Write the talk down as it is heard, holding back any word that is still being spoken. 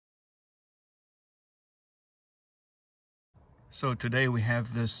So today we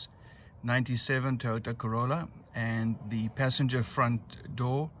have this 97 Toyota Corolla and the passenger front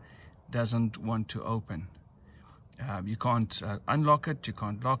door doesn't want to open. You can't unlock it, you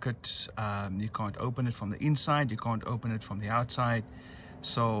can't lock it, you can't open it from the inside, you can't open it from the outside.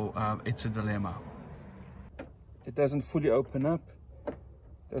 So it's a dilemma. It doesn't fully open up,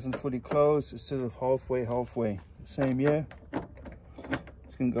 doesn't fully close, it's sort of halfway. Same here.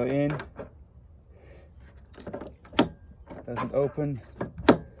 It's going to go in, doesn't open.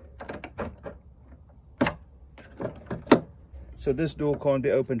 So this door can't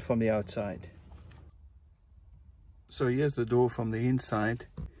be opened from the outside. So here's the door from the inside.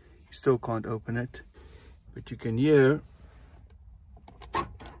 You still can't open it, but you can hear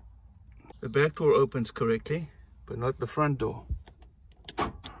the back door opens correctly, but not the front door.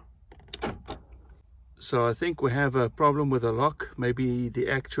 So I think we have a problem with the lock, maybe the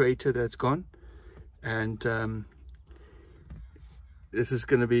actuator that's gone, and this is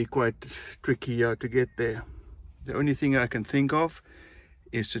going to be quite tricky to get there. The only thing I can think of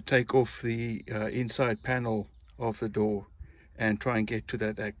is to take off the inside panel of the door and try and get to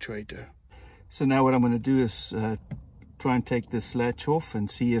that actuator. So now what I'm going to do is try and take this latch off and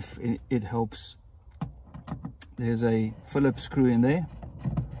see if it helps. There's a Phillips screw in there.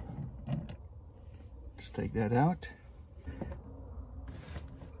 Just take that out.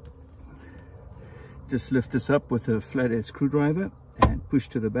 Just lift this up with a flathead screwdriver and push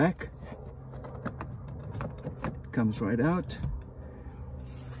to the back. It comes right out.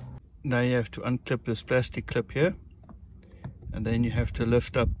 Now you have to unclip this plastic clip here, and then you have to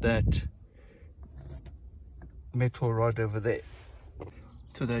lift up that metal rod over there.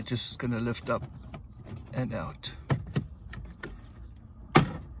 So they're just going to lift up and out.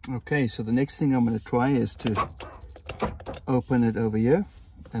 Okay, so the next thing I'm going to try is to open it over here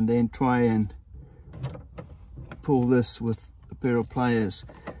and then try and pull this with a pair of pliers.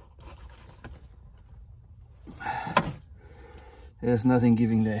 There's nothing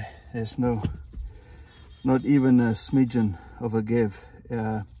giving there. There's not even a smidgen of a give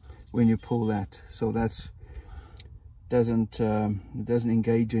when you pull that. So it doesn't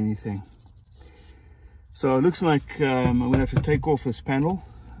engage anything. So it looks like I'm going to have to take off this panel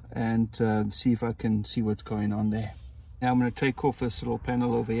and see if I can see what's going on there. Now I'm going to take off this little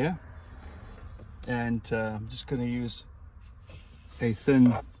panel over here, and I'm just going to use a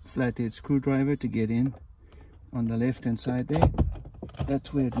thin flathead screwdriver to get in on the left hand side there.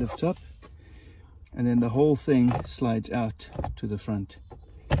 That's where it lifts up, and then the whole thing slides out to the front.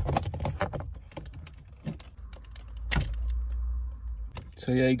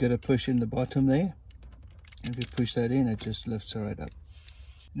 So yeah, you got to push in the bottom there. If you push that in, it just lifts right up.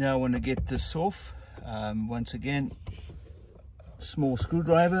 Now I want to get this off. Once again, small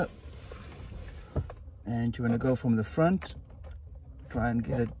screwdriver, and you want to go from the front, try and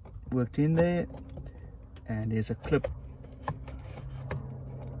get it worked in there, and there's a clip.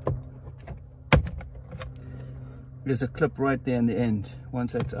 There's a clip right there in the end.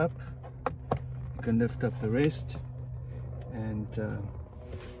 Once that's up, you can lift up the rest and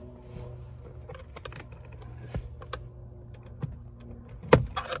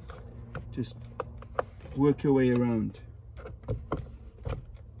just work your way around.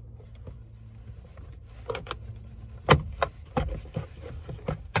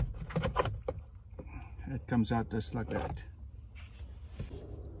 It comes out just like that.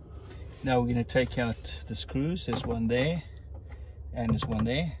 Now we're going to take out the screws. There's one there and there's one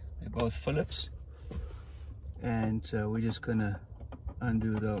there. They're both Phillips, and we're just going to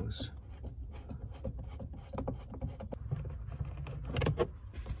undo those.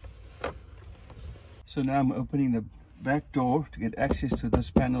 So now I'm opening the back door to get access to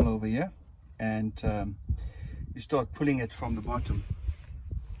this panel over here, and you start pulling it from the bottom.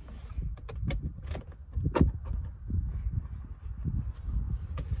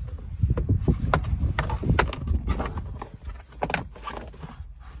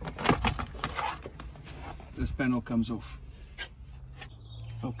 This panel comes off.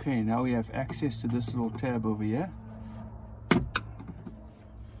 Okay, now we have access to this little tab over here.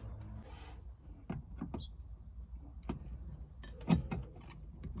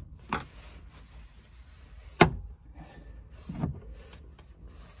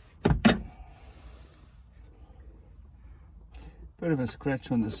 Bit of a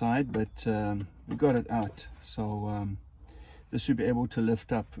scratch on the side, but we got it out. So this should be able to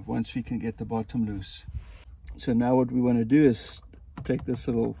lift up once we can get the bottom loose. So now what we want to do is take this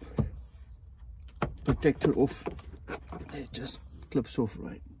little protector off. It just clips off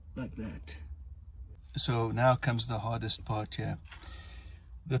right like that. So now comes the hardest part here.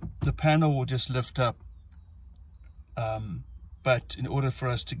 The panel will just lift up but in order for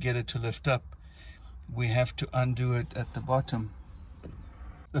us to get it to lift up, we have to undo it at the bottom.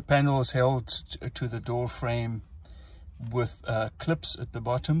 The panel is held to the door frame with clips at the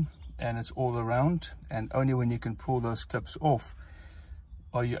bottom, and it's all around, and only when you can pull those clips off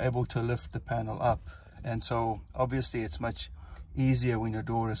are you able to lift the panel up. And so obviously it's much easier when your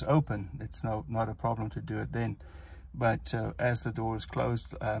door is open. It's not a problem to do it then, but as the door is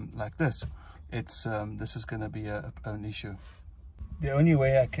closed like this, this is going to be an issue. The only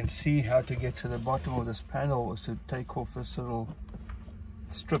way I can see how to get to the bottom of this panel is to take off this little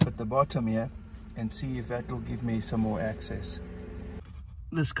strip at the bottom here and see if that will give me some more access.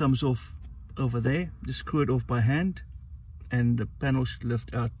 This comes off over there, just screw it off by hand, and the panel should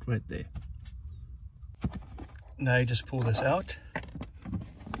lift out right there. Now you just pull this out.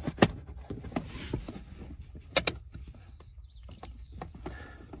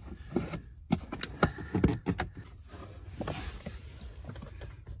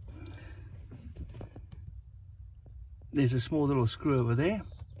 There's a small little screw over there.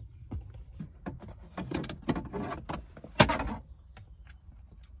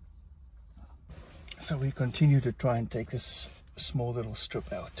 So we continue to try and take this small little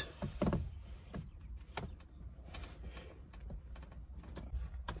strip out.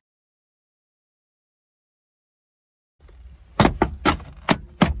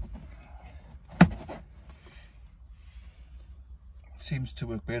 It seems to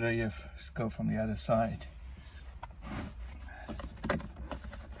work better if you go from the other side.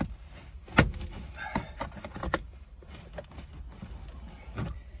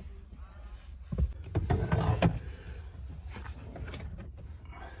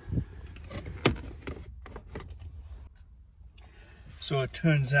 So it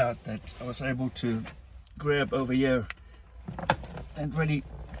turns out that I was able to grab over here and really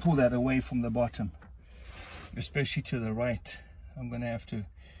pull that away from the bottom, especially to the right. I'm going to have to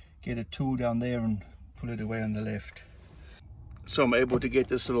get a tool down there and pull it away on the left. So I'm able to get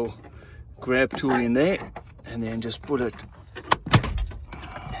this little grab tool in there and then just pull it.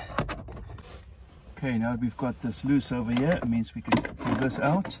 Okay, now we've got this loose over here, it means we can pull this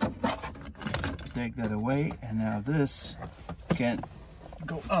out, take that away, and now this can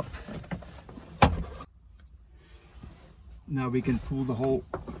go up. Now we can pull the whole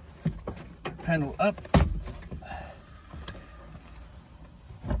panel up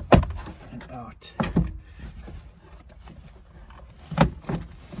and out.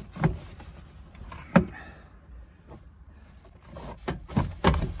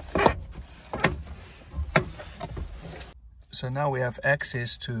 So now we have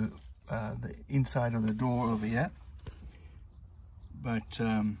access to the inside of the door over here. But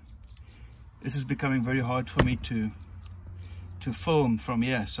this is becoming very hard for me to film from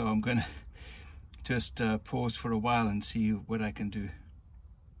here, so I'm gonna just pause for a while and see what I can do.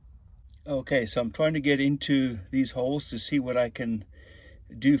 Okay, so I'm trying to get into these holes to see what I can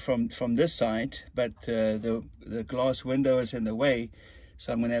do from this side, but the glass window is in the way,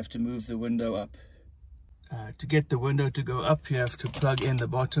 so I'm gonna have to move the window up. To get the window to go up, you have to plug in the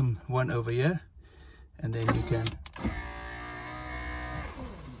bottom one over here, and then you can.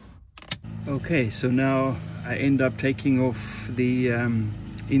 Okay, so now I end up taking off the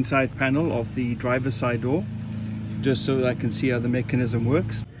inside panel of the driver's side door, just so that I can see how the mechanism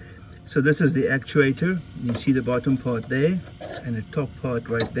works. So this is the actuator. You see the bottom part there and the top part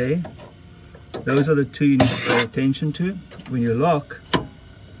right there. Those are the two you need to pay attention to. When you lock,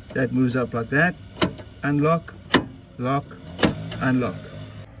 that moves up like that. Unlock, lock, unlock.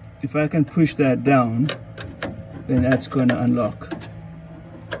 If I can push that down, then that's going to unlock.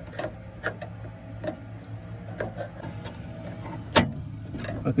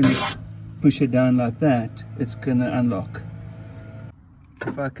 If I can just push it down like that, it's going to unlock.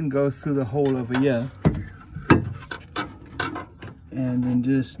 If I can go through the hole over here and then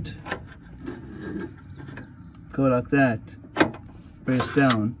just go like that, press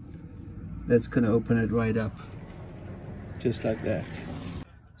down, that's going to open it right up, just like that.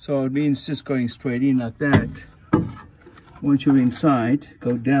 So it means just going straight in like that. Once you're inside,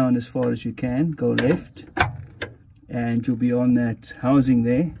 go down as far as you can, go left, and you'll be on that housing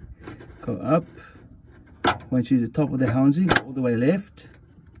there. Go up. Once you're at the top of the housing, all the way left,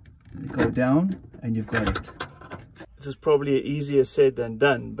 go down, and you've got it. This is probably easier said than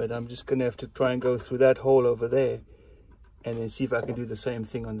done, but I'm just going to have to try and go through that hole over there and then see if I can do the same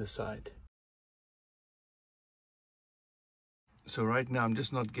thing on this side. So right now I'm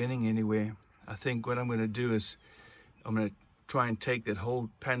just not getting anywhere. I think what I'm going to do is I'm going to try and take that whole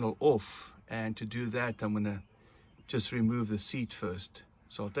panel off, and to do that I'm going to just remove the seat first.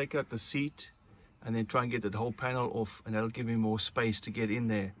 So I'll take out the seat and then try and get that whole panel off, and that'll give me more space to get in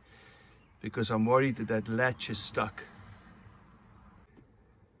there, because I'm worried that that latch is stuck.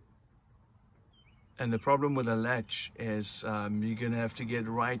 And the problem with a latch is you're going to have to get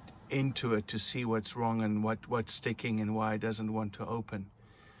right into it to see what's wrong and what's sticking and why it doesn't want to open.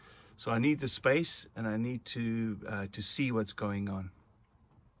 So I need the space, and I need to see what's going on.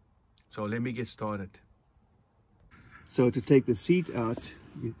 So let me get started. So to take the seat out,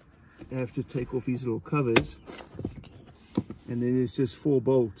 you have to take off these little covers, and then there's just 4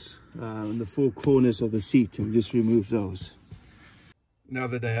 bolts on the 4 corners of the seat, and just remove those. Now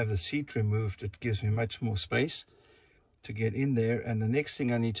that I have the seat removed, it gives me much more space to get in there, and the next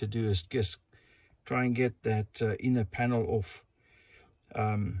thing I need to do is just try and get that inner panel off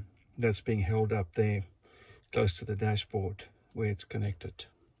that's being held up there close to the dashboard where it's connected.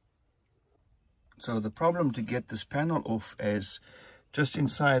 So the problem to get this panel off is just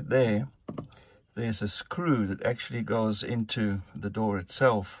inside there's a screw that actually goes into the door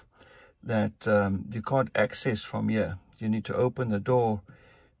itself that you can't access from here. You need to open the door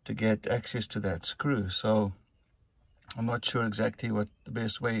to get access to that screw. So I'm not sure exactly what the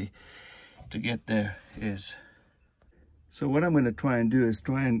best way to get there is. So what I'm going to try and do is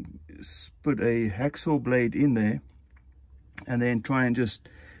try and put a hacksaw blade in there, and then try and just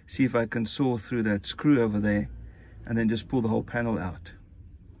see if I can saw through that screw over there, and then just pull the whole panel out.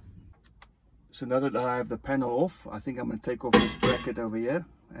 So now that I have the panel off, I think I'm going to take off this bracket over here,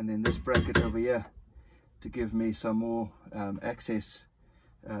 and then this bracket over here, to give me some more access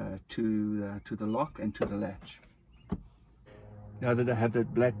to the lock and to the latch. Now that I have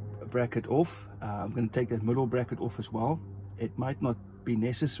that black bracket off, I'm going to take that middle bracket off as well. It might not be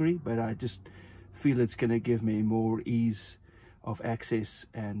necessary, but I just feel it's going to give me more ease of access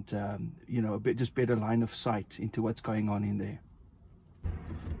and you know, a bit just better line of sight into what's going on in there.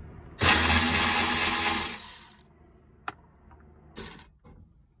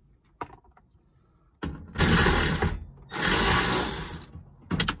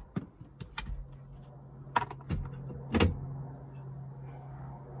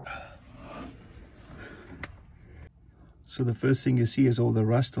 So the first thing you see is all the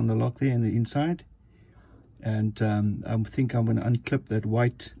rust on the lock there in the inside, and I think I'm going to unclip that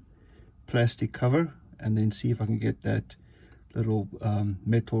white plastic cover and then see if I can get that little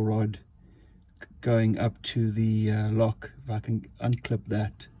metal rod going up to the lock. If I can unclip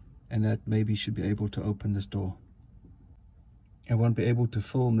that, and that maybe should be able to open this door. I won't be able to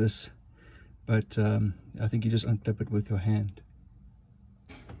film this, but I think you just unclip it with your hand.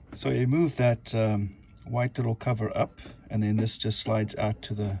 So you move that white little cover up, and then this just slides out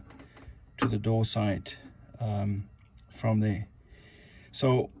to the door side from there.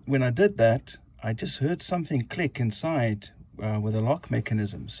 So when I did that, I just heard something click inside with the lock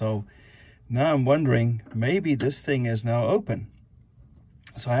mechanism. So now I'm wondering, maybe this thing is now open.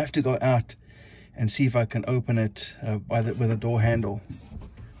 So I have to go out and see if I can open it with a door handle.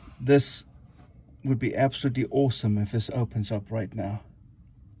 This would be absolutely awesome if this opens up right now.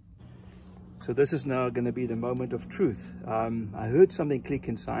 So this is now going to be the moment of truth. I heard something click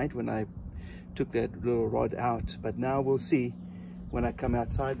inside when I took that little rod out, but now we'll see when I come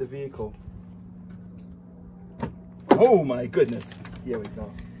outside the vehicle. Oh my goodness, here we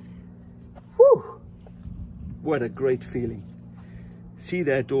go. Whew! What a great feeling. See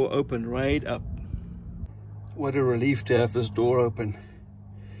that door open right up. What a relief to have this door open.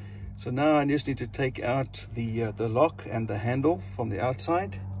 So now I just need to take out the lock and the handle from the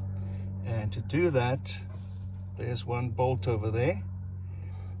outside. And to do that, there's one bolt over there.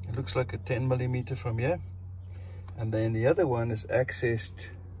 It looks like a 10mm from here. And then the other one is accessed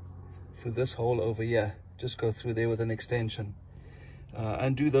through this hole over here. Just go through there with an extension.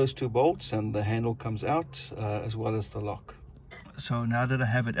 Undo those 2 bolts and the handle comes out, as well as the lock. So now that I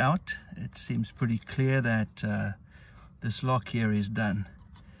have it out, it seems pretty clear that this lock here is done.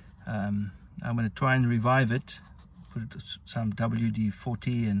 I'm going to try and revive it, put some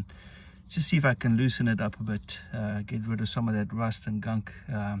WD-40 and just see if I can loosen it up a bit, get rid of some of that rust and gunk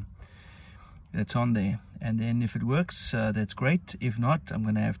that's on there. And then if it works, that's great. If not, I'm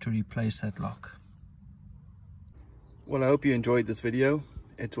going to have to replace that lock. Well, I hope you enjoyed this video.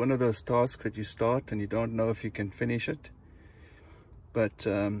 It's one of those tasks that you start and you don't know if you can finish it. But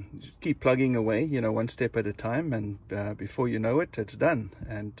keep plugging away, you know, one step at a time, and before you know it, it's done.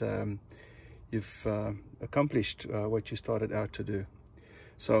 And you've accomplished what you started out to do.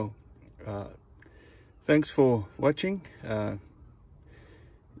 So thanks for watching.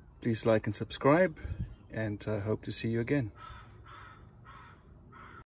 Please like and subscribe, and hope to see you again.